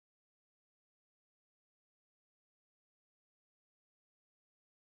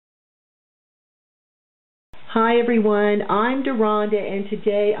Hi everyone, I'm Deronda and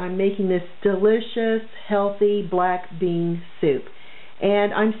today I'm making this delicious, healthy black bean soup.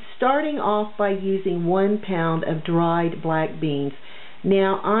 And I'm starting off by using 1 pound of dried black beans.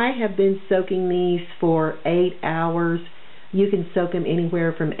 Now I have been soaking these for 8 hours. You can soak them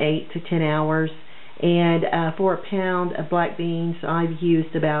anywhere from 8 to 10 hours. And for a pound of black beans, I've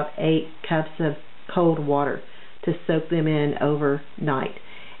used about 8 cups of cold water to soak them in overnight.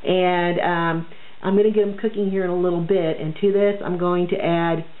 And I'm going to get them cooking here in a little bit, and to this I'm going to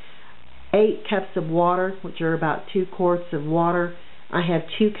add 8 cups of water, which are about 2 quarts of water. I have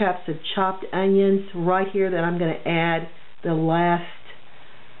 2 cups of chopped onions right here that I'm going to add the last,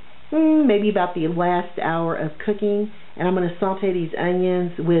 maybe about the last hour of cooking, and I'm going to saute these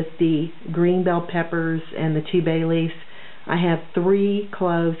onions with the green bell peppers and the 2 bay leaves. I have 3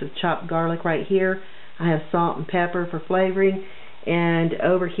 cloves of chopped garlic right here. I have salt and pepper for flavoring. And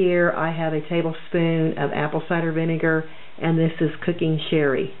over here I have a tablespoon of apple cider vinegar, and this is cooking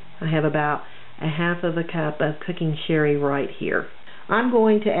sherry. I have about a half of a cup of cooking sherry right here. I'm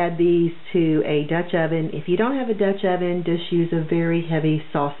going to add these to a Dutch oven. If you don't have a Dutch oven, just use a very heavy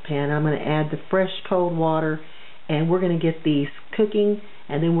saucepan. I'm going to add the fresh cold water, and we're going to get these cooking,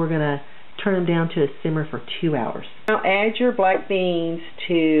 and then we're going to turn them down to a simmer for 2 hours. Now add your black beans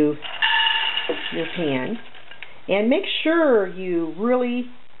to your pan. And make sure you really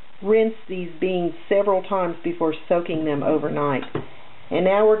rinse these beans several times before soaking them overnight. And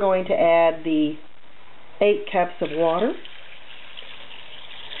now we're going to add the 8 cups of water.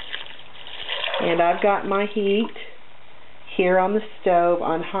 And I've got my heat here on the stove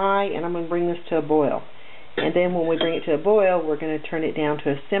on high, and I'm going to bring this to a boil. And then when we bring it to a boil, we're going to turn it down to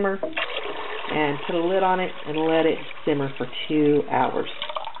a simmer and put a lid on it and let it simmer for 2 hours.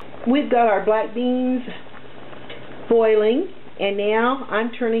 We've got our black beans boiling, and now I'm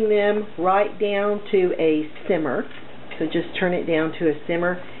turning them right down to a simmer. So just turn it down to a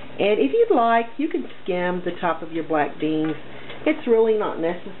simmer, and if you'd like, you can skim the top of your black beans. It's really not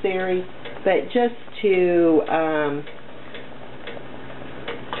necessary, but just to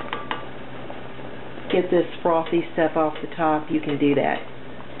get this frothy stuff off the top, you can do that.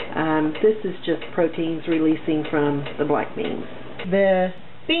 This is just proteins releasing from the black beans. The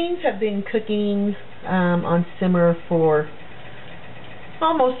beans have been cooking on simmer for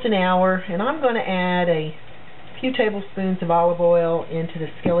almost an hour, and I'm going to add a few tablespoons of olive oil into the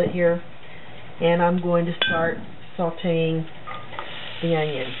skillet here, and I'm going to start sauteing the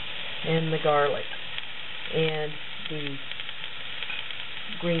onions and the garlic and the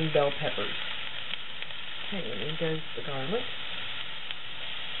green bell peppers. Okay, and there goes the garlic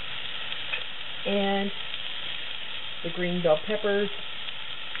and the green bell peppers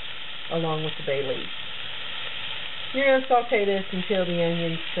along with the bay leaves. You're going to saute this until the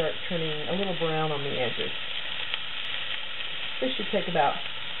onions start turning a little brown on the edges. This should take about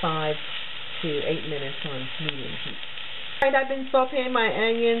 5 to 8 minutes on medium heat. Alright, I've been sauteing my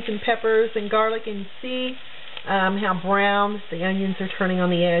onions and peppers and garlic, and see how brown the onions are turning on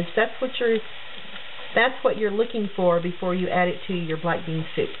the edge. That's what you're looking for before you add it to your black bean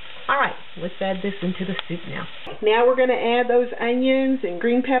soup. Alright, let's add this into the soup now. Now we're going to add those onions and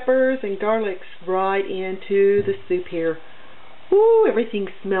green peppers and garlics right into the soup here. Ooh, everything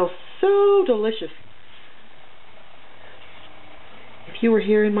smells so delicious. If you were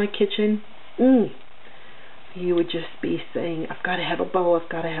here in my kitchen, you would just be saying, I've got to have a bowl, I've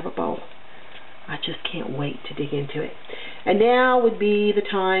got to have a bowl. I just can't wait to dig into it. And now would be the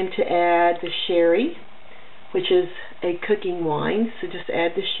time to add the sherry, which is a cooking wine, so just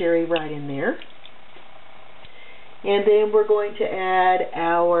add the sherry right in there. And then we're going to add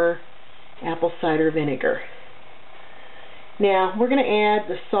our apple cider vinegar. Now we're going to add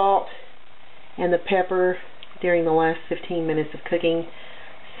the salt and the pepper during the last 15 minutes of cooking.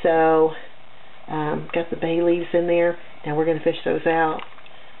 So got the bay leaves in there. Now we're going to fish those out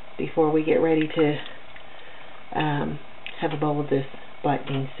before we get ready to have a bowl of this black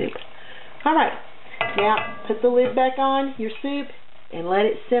bean soup. Alright. Now, put the lid back on your soup and let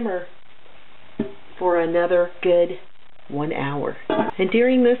it simmer for another good 1 hour. And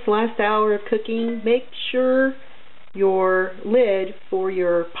during this last hour of cooking, make sure your lid for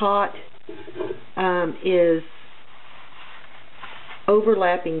your pot is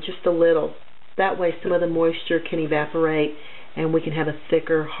overlapping just a little. That way some of the moisture can evaporate and we can have a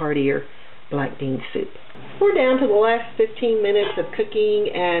thicker, heartier black bean soup. We're down to the last 15 minutes of cooking,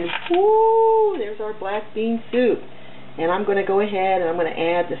 and whoo, there's our black bean soup. And I'm going to go ahead and I'm going to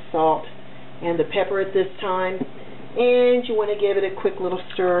add the salt and the pepper at this time, and you want to give it a quick little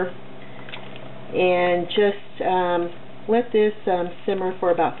stir and just let this simmer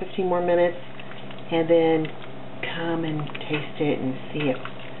for about 15 more minutes, and then come and taste it and see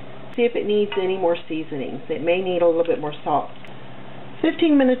if it needs any more seasonings. It may need a little bit more salt.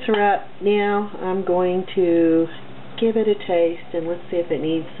 15 minutes are up. Now I'm going to give it a taste and let's see if it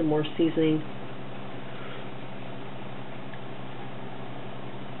needs some more seasoning.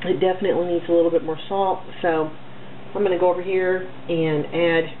 It definitely needs a little bit more salt, so I'm going to go over here and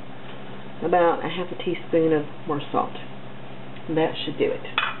add about a half a teaspoon of more salt. That should do it.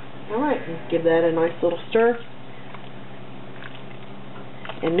 Alright, give that a nice little stir.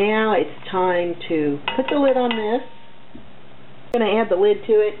 And now it's time to put the lid on this. I'm going to add the lid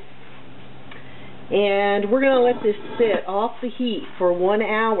to it. And we're going to let this sit off the heat for 1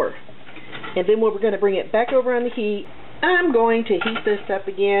 hour. And then we're going to bring it back over on the heat. I'm going to heat this up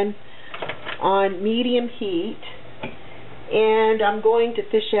again on medium heat. And I'm going to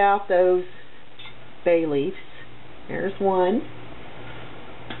fish out those bay leaves. There's one.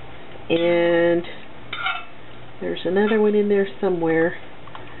 And there's another one in there somewhere.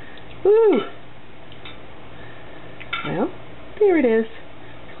 Woo! Well, there it is.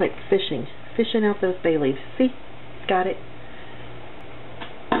 It's like fishing out those bay leaves. See? Got it.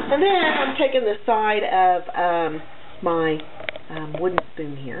 And then I'm taking the side of my wooden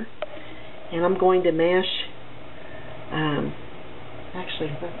spoon here, and I'm going to mash. Actually,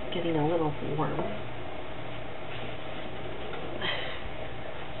 that's getting a little warm.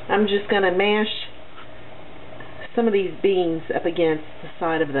 I'm just going to mash some of these beans up against the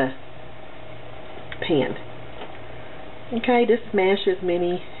side of the pan. Okay, just mash as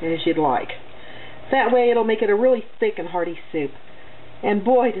many as you'd like. That way it'll make it a really thick and hearty soup. And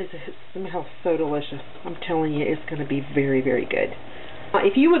boy, does it smell so delicious. I'm telling you, it's going to be very, very good.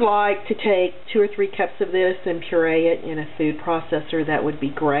 If you would like to take 2 or 3 cups of this and puree it in a food processor, that would be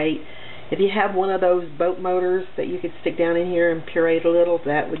great. If you have one of those boat motors that you could stick down in here and puree it a little,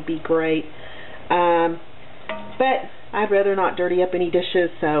 that would be great. But I'd rather not dirty up any dishes,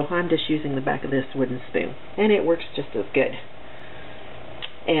 so I'm just using the back of this wooden spoon. And it works just as good.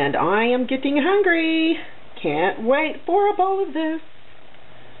 And I am getting hungry. Can't wait for a bowl of this.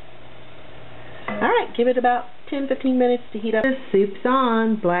 Alright, give it about 10-15 minutes to heat up. The soup's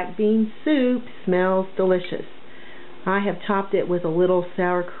on. Black bean soup smells delicious. I have topped it with a little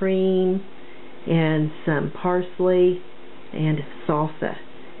sour cream and some parsley and salsa.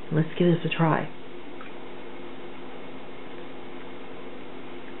 Let's give this a try.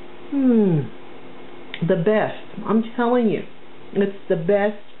 The best. I'm telling you. It's the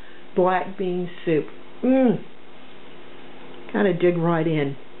best black bean soup. Gotta dig right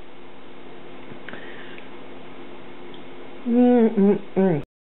in.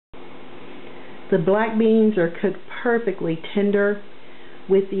 The black beans are cooked perfectly tender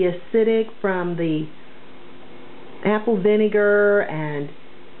with the acidic from the apple vinegar and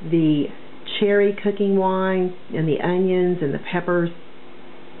the cherry cooking wine and the onions and the peppers.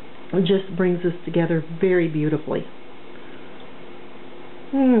 It just brings us together very beautifully.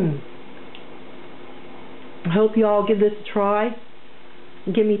 I hope you all give this a try.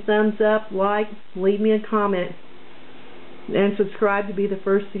 Give me thumbs up, like, leave me a comment, and subscribe to be the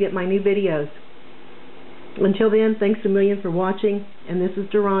first to get my new videos. Until then, thanks a million for watching, and this is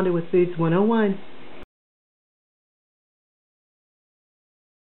Deronda with Foods 101.